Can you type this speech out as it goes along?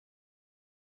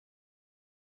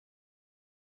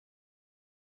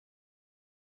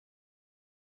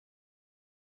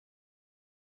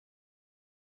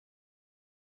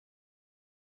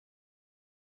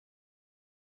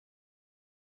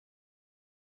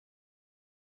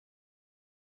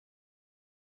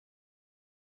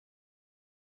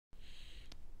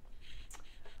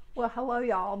Well, hello,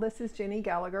 y'all. This is Jenny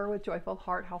Gallagher with Joyful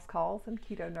Heart House Calls and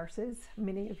Keto Nurses.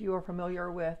 Many of you are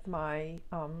familiar with my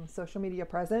social media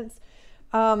presence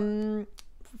um,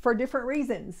 for different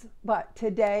reasons. But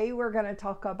today we're going to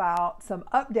talk about some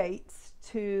updates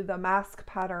to the mask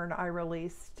pattern I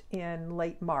released in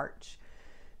late March.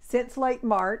 Since late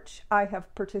March, I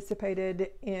have participated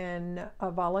in a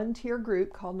volunteer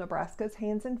group called Nebraska's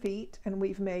Hands and Feet, and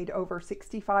we've made over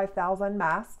 65,000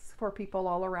 masks for people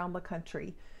all around the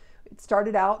country. It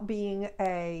started out being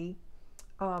a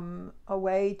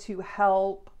way to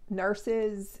help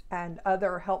nurses and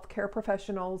other healthcare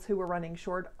professionals who were running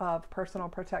short of personal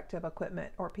protective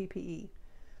equipment or PPE.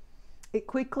 It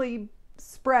quickly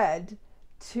spread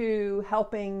to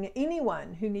helping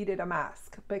anyone who needed a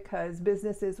mask because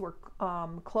businesses were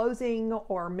closing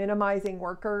or minimizing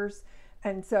workers.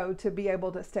 And so, to be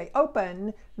able to stay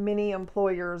open, many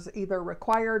employers either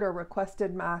required or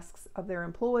requested masks of their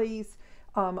employees.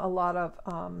 A lot of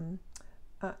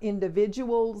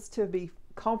individuals, to be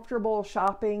comfortable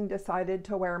shopping, decided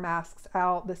to wear masks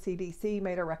out. The CDC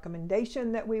made a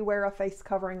recommendation that we wear a face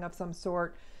covering of some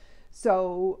sort.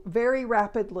 So very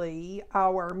rapidly,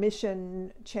 our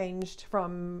mission changed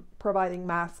from providing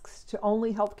masks to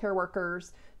only healthcare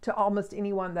workers to almost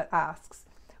anyone that asks.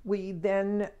 We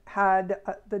then had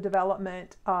the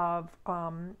development of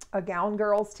a gown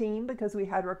girls team because we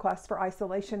had requests for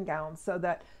isolation gowns so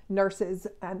that nurses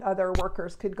and other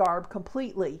workers could garb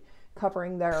completely,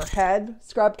 covering their head,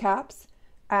 scrub caps,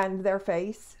 and their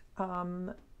face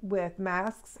with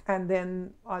masks, and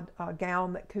then a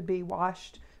gown that could be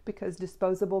washed because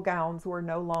disposable gowns were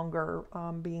no longer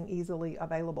being easily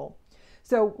available.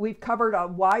 So we've covered a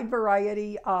wide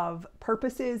variety of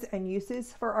purposes and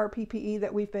uses for our PPE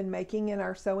that we've been making in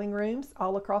our sewing rooms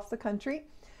all across the country.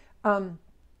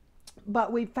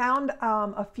 But we found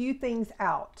a few things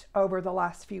out over the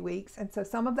last few weeks. And so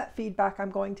some of that feedback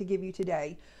I'm going to give you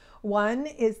today. One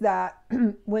is that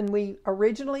when we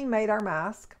originally made our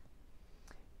mask,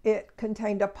 it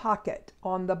contained a pocket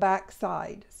on the back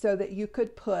side so that you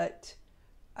could put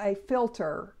a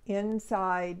filter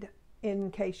inside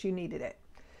in case you needed it.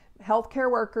 Healthcare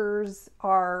workers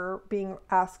are being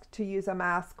asked to use a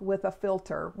mask with a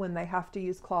filter when they have to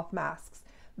use cloth masks.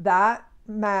 That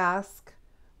mask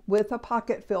with a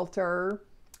pocket filter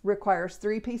requires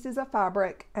 3 pieces of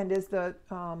fabric and is the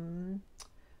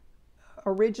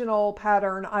original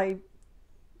pattern. I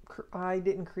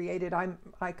didn't create it.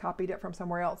 I copied it from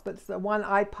somewhere else, but it's the one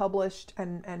I published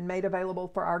and made available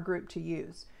for our group to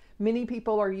use. Many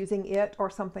people are using it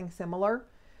or something similar.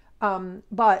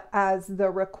 But as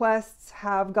the requests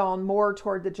have gone more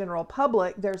toward the general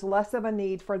public, there's less of a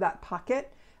need for that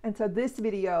pocket. And so this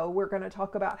video, we're going to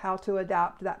talk about how to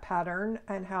adapt that pattern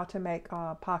and how to make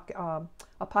a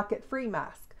pocket-free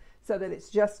mask so that it's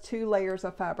just 2 layers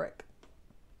of fabric.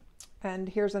 And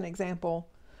here's an example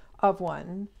of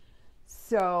one.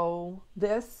 So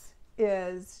this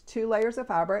is 2 layers of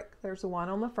fabric. There's one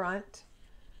on the front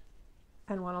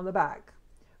and one on the back.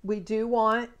 We do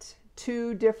want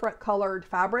 2 different colored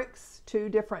fabrics, 2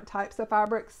 different types of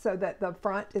fabrics so that the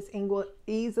front is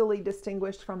easily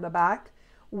distinguished from the back.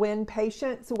 When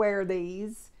patients wear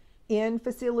these in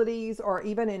facilities or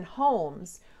even in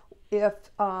homes, if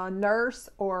a nurse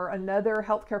or another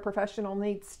healthcare professional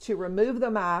needs to remove the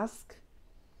mask,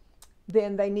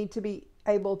 then they need to be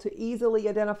able to easily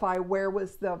identify what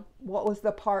was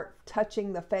the part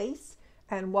touching the face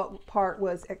and what part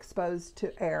was exposed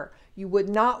to air. You would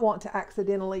not want to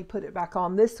accidentally put it back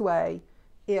on this way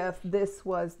if this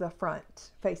was the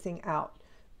front facing out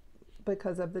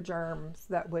because of the germs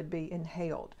that would be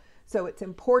inhaled. So it's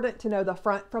important to know the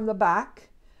front from the back.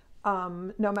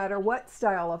 No matter what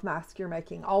style of mask you're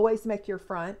making, always make your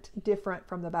front different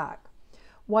from the back.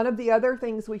 One of the other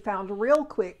things we found real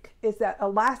quick is that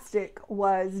elastic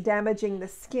was damaging the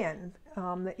skin.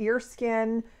 The ear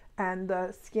skin and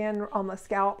the skin on the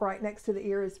scalp right next to the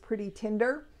ear is pretty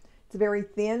tender. It's very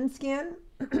thin skin.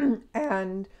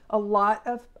 And a lot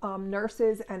of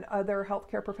nurses and other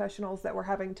healthcare professionals that were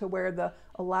having to wear the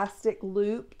elastic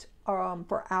looped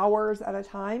for hours at a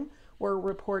time were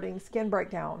reporting skin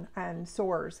breakdown and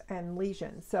sores and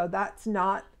lesions. So that's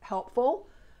not helpful.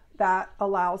 That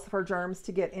allows for germs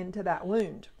to get into that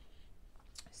wound.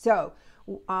 So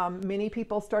many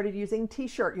people started using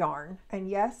t-shirt yarn, and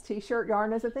yes, t-shirt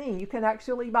yarn is a thing. You can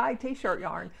actually buy t-shirt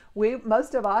yarn.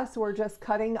 Most of us were just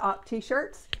cutting up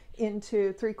t-shirts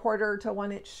into 3/4 to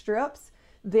 1 inch strips.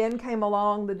 Then came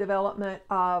along the development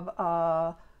of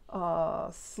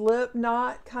slip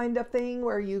knot kind of thing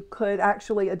where you could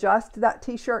actually adjust that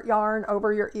t-shirt yarn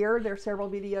over your ear. There's several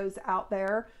videos out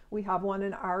there. We have one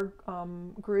in our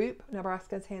group,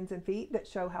 Nebraska's Hands and Feet, that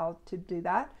show how to do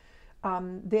that.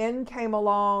 Then came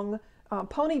along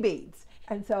pony beads.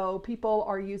 And so people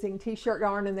are using t-shirt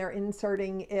yarn and they're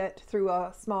inserting it through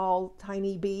a small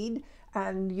tiny bead,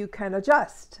 and you can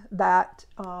adjust that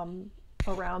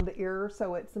around the ear,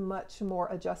 so it's much more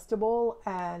adjustable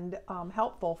and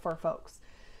helpful for folks.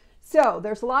 So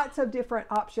there's lots of different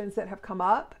options that have come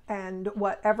up, and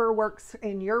whatever works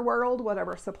in your world,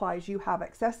 whatever supplies you have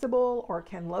accessible or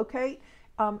can locate,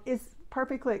 is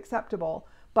perfectly acceptable.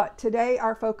 But today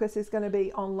our focus is going to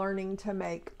be on learning to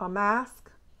make a mask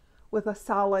with a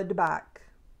solid back.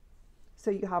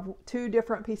 So you have two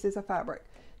different pieces of fabric.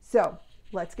 So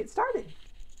let's get started.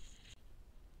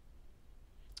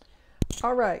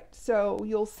 All right, so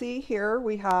you'll see here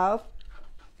we have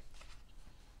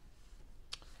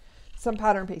some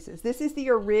pattern pieces. This is the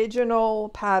original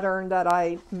pattern that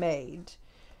I made.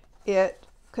 It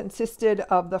consisted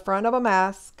of the front of a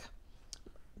mask,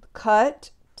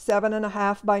 cut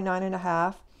 7.5 by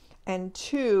 9.5, and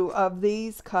two of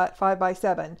these cut 5 by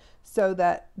 7, so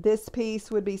that this piece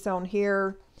would be sewn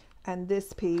here and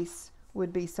this piece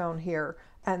would be sewn here,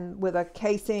 and with a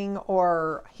casing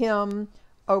or hem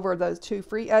over those two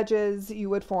free edges, you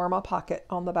would form a pocket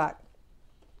on the back.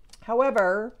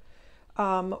 However,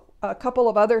 a couple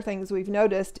of other things we've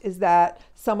noticed is that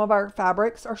some of our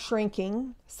fabrics are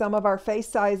shrinking. Some of our face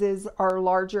sizes are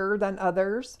larger than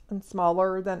others and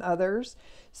smaller than others.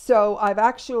 So I've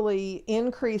actually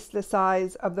increased the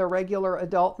size of the regular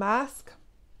adult mask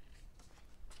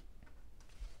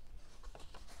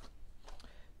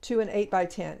to an 8 by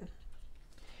 10.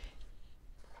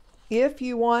 If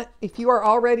you are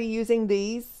already using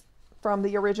these from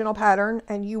the original pattern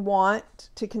and you want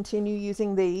to continue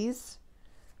using these,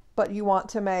 but you want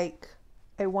to make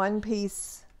a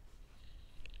one-piece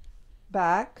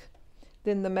back,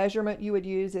 then the measurement you would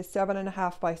use is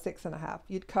 7.5 by 6.5.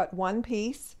 You'd cut one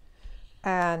piece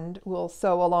and we'll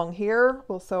sew along here,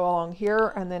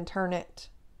 and then turn it,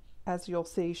 as you'll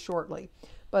see shortly.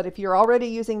 But if you're already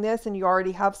using this and you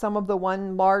already have some of the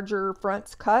one larger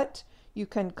fronts cut, you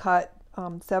can cut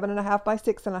 7.5 by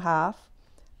 6.5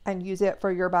 and use it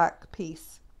for your back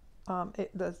piece.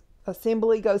 The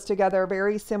assembly goes together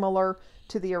very similar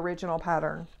to the original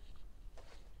pattern.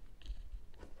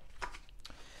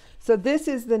 So this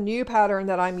is the new pattern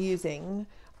that I'm using.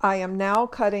 I am now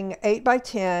cutting 8 by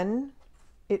 10.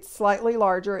 It's slightly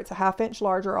larger. It's a 1/2 inch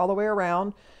larger all the way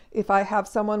around. If I have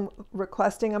someone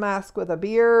requesting a mask with a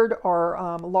beard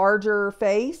or larger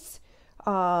face,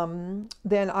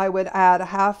 then I would add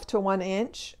 1/2 to 1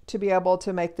 inch to be able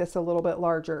to make this a little bit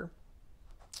larger.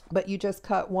 But you just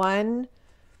cut one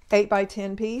 8 by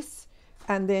 10 piece,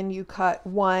 and then you cut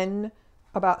one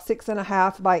about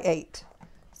 6.5 by 8.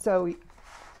 So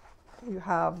you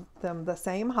have them the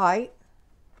same height,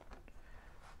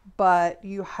 but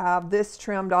you have this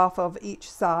trimmed off of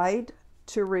each side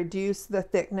to reduce the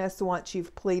thickness once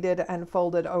you've pleated and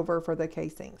folded over for the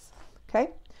casings.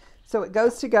 Okay, so it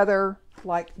goes together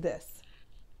like this.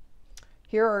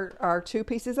 Here are our two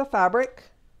pieces of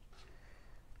fabric.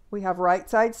 We have right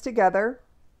sides together,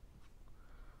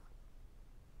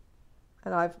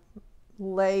 and I've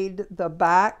laid the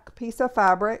back piece of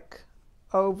fabric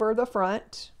over the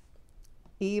front,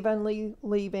 evenly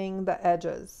leaving the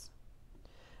edges.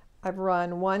 I've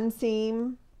run one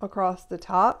seam across the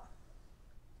top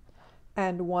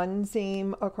and one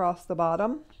seam across the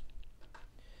bottom.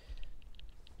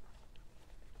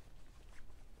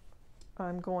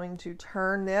 I'm going to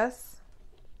turn this.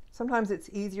 Sometimes it's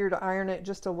easier to iron it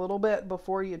just a little bit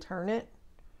before you turn it.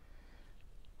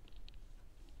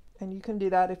 And you can do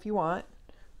that if you want.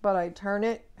 But I turn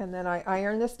it and then I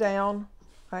iron this down.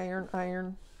 Iron,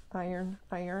 iron, iron,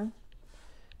 iron.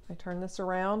 I turn this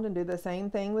around and do the same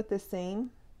thing with this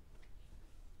seam.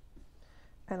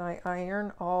 And I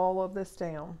iron all of this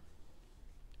down.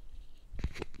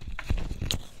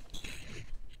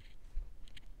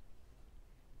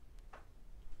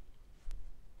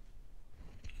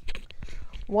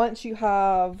 Once you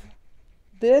have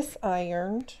this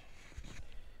ironed,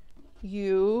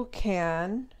 you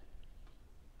can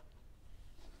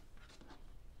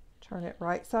turn it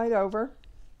right side over,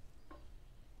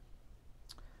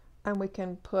 and we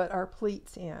can put our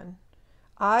pleats in.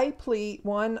 I pleat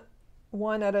one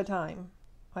at a time.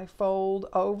 I fold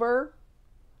over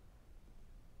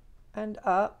and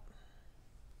up,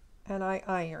 and I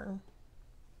iron.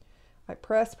 I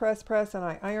press, press, press, and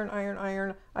I iron, iron,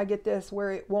 iron. I get this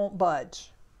where it won't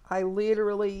budge. I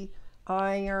literally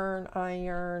iron,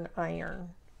 iron,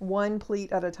 iron. one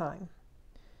pleat at a time.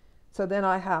 So then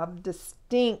I have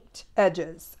distinct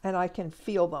edges and I can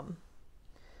feel them.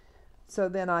 So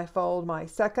then I fold my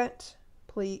second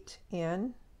pleat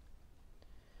in.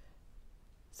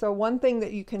 So one thing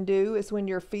that you can do is when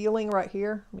you're feeling right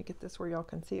here, let me get this where y'all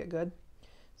can see it good.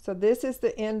 So this is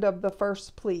the end of the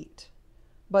first pleat,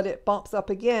 but it bumps up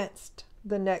against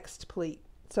the next pleat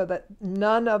so that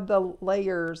none of the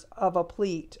layers of a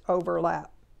pleat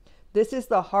overlap. This is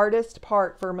the hardest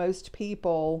part for most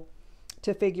people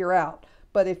to figure out.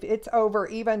 But if it's over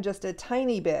even just a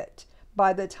tiny bit,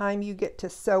 by the time you get to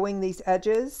sewing these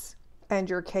edges and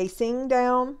your casing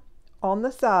down on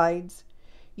the sides,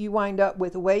 you wind up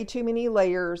with way too many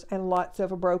layers and lots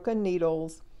of broken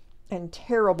needles and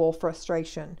terrible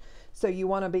frustration. So you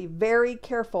want to be very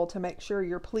careful to make sure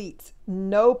your pleats,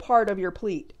 no part of your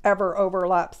pleat ever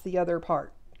overlaps the other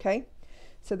part. Okay?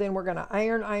 So then we're going to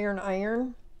iron, iron,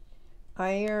 iron,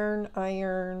 iron,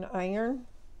 iron, iron.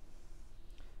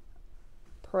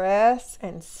 Press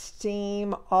and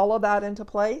steam all of that into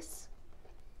place.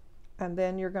 And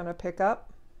then you're going to pick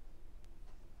up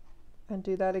and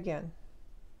do that again.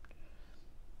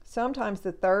 Sometimes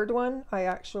the third one, I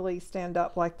actually stand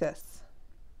up like this,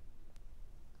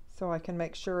 so I can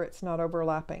make sure it's not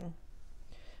overlapping.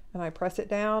 And I press it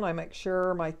down. I make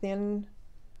sure my thin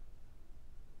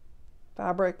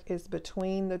fabric is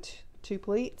between the two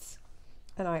pleats.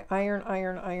 And I iron,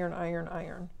 iron, iron, iron,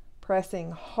 iron.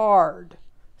 Pressing hard,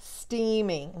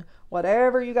 steaming,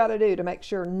 whatever you got to do to make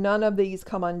sure none of these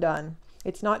come undone.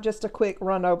 It's not just a quick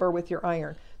run over with your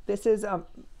iron. This is a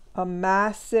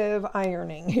massive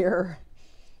ironing here.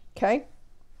 Okay?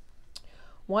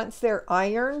 Once they're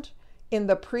ironed, in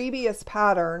the previous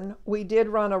pattern, we did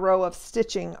run a row of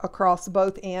stitching across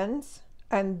both ends,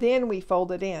 and then we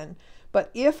folded in.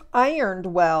 But if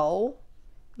ironed well,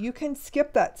 you can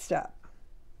skip that step.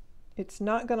 It's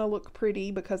not going to look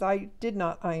pretty because I did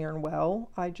not iron well.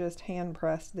 I just hand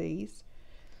pressed these.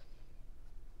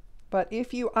 But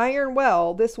if you iron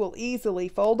well, this will easily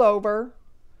fold over,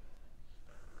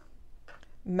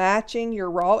 matching your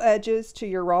raw edges to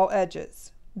your raw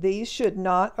edges. These should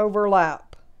not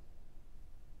overlap.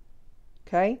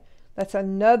 Okay? That's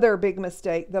another big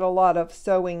mistake that a lot of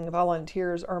sewing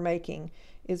volunteers are making,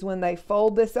 is when they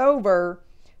fold this over,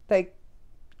 they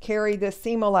carry this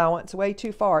seam allowance way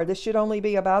too far. This should only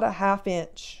be about a 1/2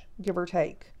 inch, give or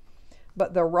take.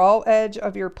 But the raw edge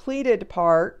of your pleated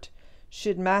part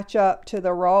should match up to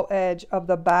the raw edge of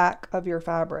the back of your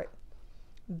fabric.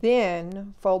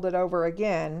 Then fold it over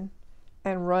again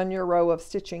and run your row of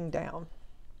stitching down.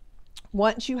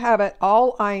 Once you have it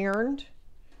all ironed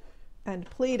and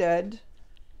pleated,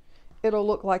 it'll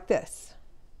look like this.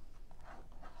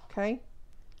 Okay?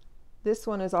 This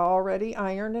one is already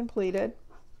ironed and pleated.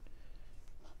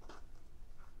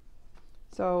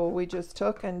 So we just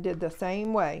took and did the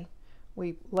same way.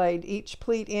 We laid each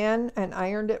pleat in and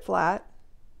ironed it flat,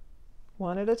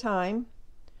 one at a time.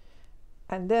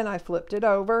 And then I flipped it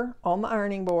over on the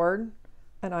ironing board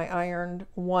and I ironed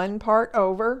one part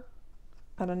over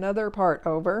and another part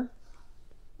over.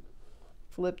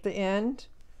 Flip the end,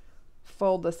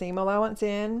 fold the seam allowance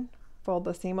in, fold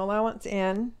the seam allowance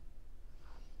in,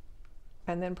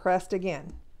 and then pressed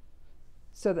again.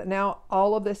 So that now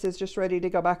all of this is just ready to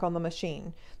go back on the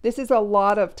machine. This is a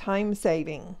lot of time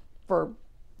saving for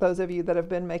those of you that have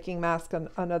been making masks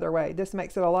another way. This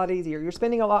makes it a lot easier. You're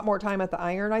spending a lot more time at the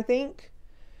iron, I think,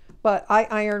 but I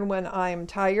iron when I'm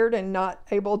tired and not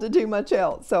able to do much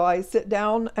else. So I sit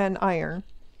down and iron.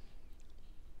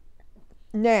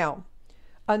 Now,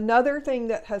 another thing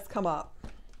that has come up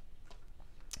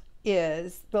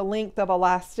is the length of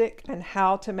elastic and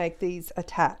how to make these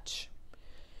attach.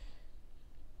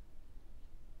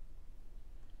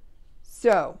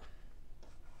 So,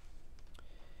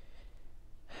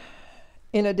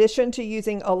 in addition to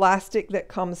using elastic that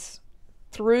comes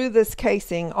through this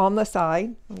casing on the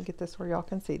side, let me get this where y'all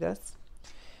can see this.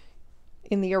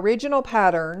 In the original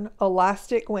pattern,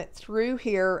 elastic went through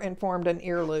here and formed an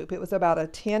ear loop. It was about a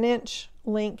 10-inch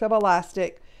length of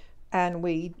elastic, and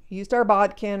we used our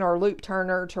bodkin or loop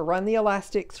turner to run the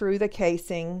elastic through the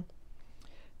casing,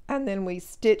 and then we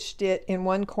stitched it in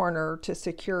one corner to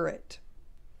secure it.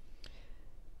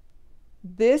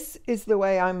 This is the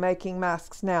way I'm making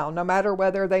masks now. No matter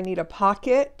whether they need a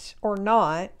pocket or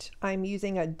not, I'm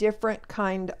using a different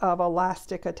kind of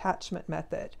elastic attachment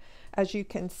method. As you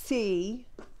can see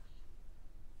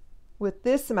with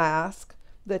this mask,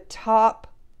 the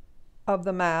top of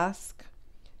the mask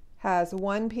has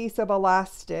one piece of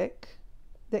elastic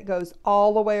that goes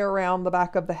all the way around the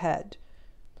back of the head.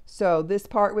 So this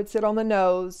part would sit on the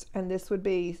nose and this would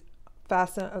be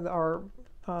fastened or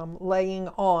laying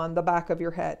on the back of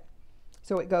your head.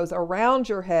 So it goes around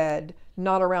your head,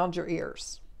 not around your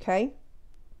ears, okay?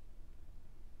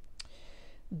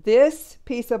 This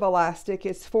piece of elastic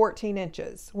is 14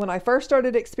 inches. When I first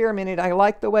started experimenting, I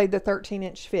liked the way the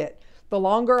 13-inch fit. The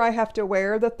longer I have to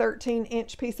wear the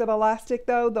 13-inch piece of elastic,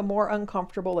 though, the more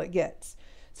uncomfortable it gets.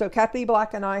 So Kathy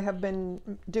Black and I have been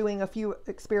doing a few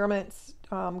experiments,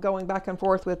 going back and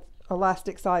forth with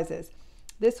elastic sizes.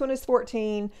 This one is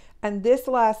 14, and this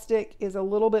elastic is a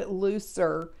little bit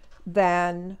looser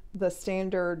than the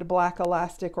standard black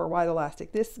elastic or white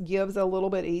elastic. This gives a little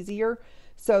bit easier.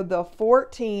 So the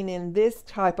 14 in this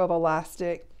type of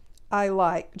elastic, I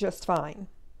like just fine.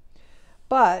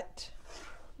 But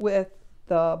with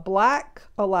the black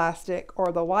elastic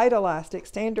or the white elastic,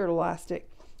 standard elastic,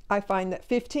 I find that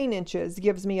 15 inches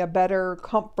gives me a better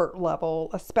comfort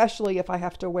level, especially if I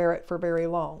have to wear it for very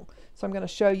long. So I'm going to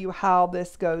show you how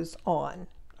this goes on,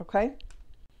 okay?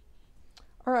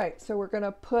 All right, so we're going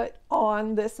to put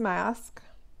on this mask.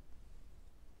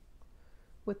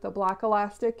 With the black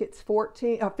elastic, it's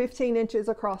 15 inches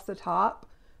across the top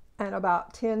and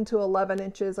about 10 to 11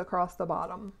 inches across the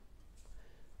bottom.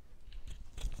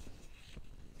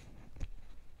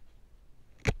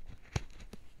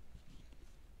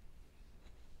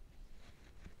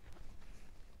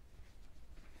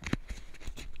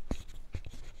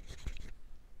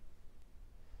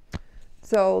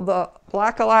 So the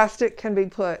black elastic can be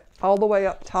put all the way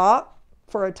up top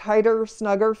for a tighter,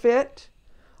 snugger fit,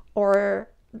 or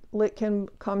it can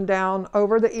come down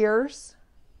over the ears,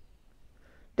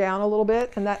 down a little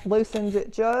bit, and that loosens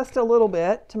it just a little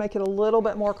bit to make it a little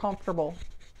bit more comfortable.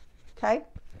 Okay?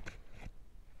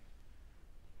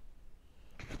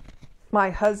 My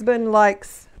husband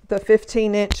likes the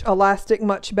 15-inch elastic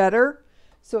much better.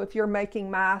 So if you're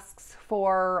making masks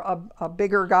for a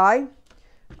bigger guy,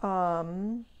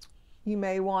 you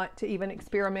may want to even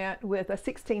experiment with a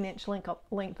 16-inch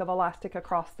length of elastic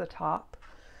across the top.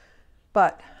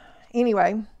 But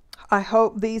anyway, I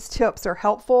hope these tips are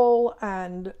helpful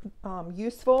and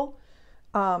useful.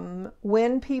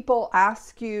 When people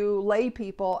ask you, lay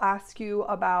people ask you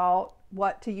about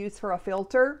what to use for a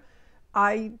filter,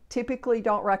 I typically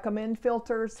don't recommend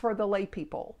filters for the lay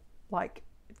people. Like,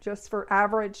 just for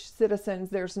average citizens,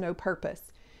 there's no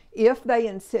purpose. If they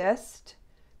insist,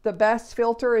 the best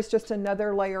filter is just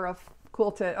another layer of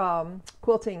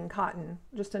quilting cotton,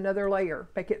 just another layer.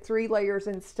 Make it 3 layers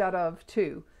instead of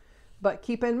 2. But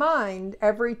keep in mind,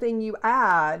 everything you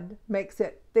add makes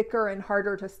it thicker and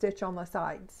harder to stitch on the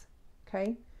sides.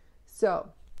 Okay, so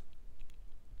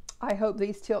I hope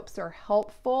these tips are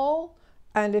helpful.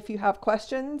 And if you have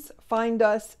questions, find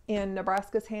us in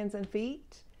Nebraska's Hands and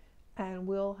Feet, and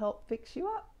we'll help fix you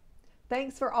up.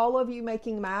 Thanks for all of you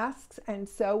making masks and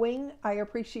sewing. I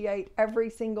appreciate every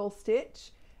single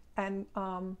stitch, and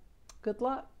good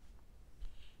luck.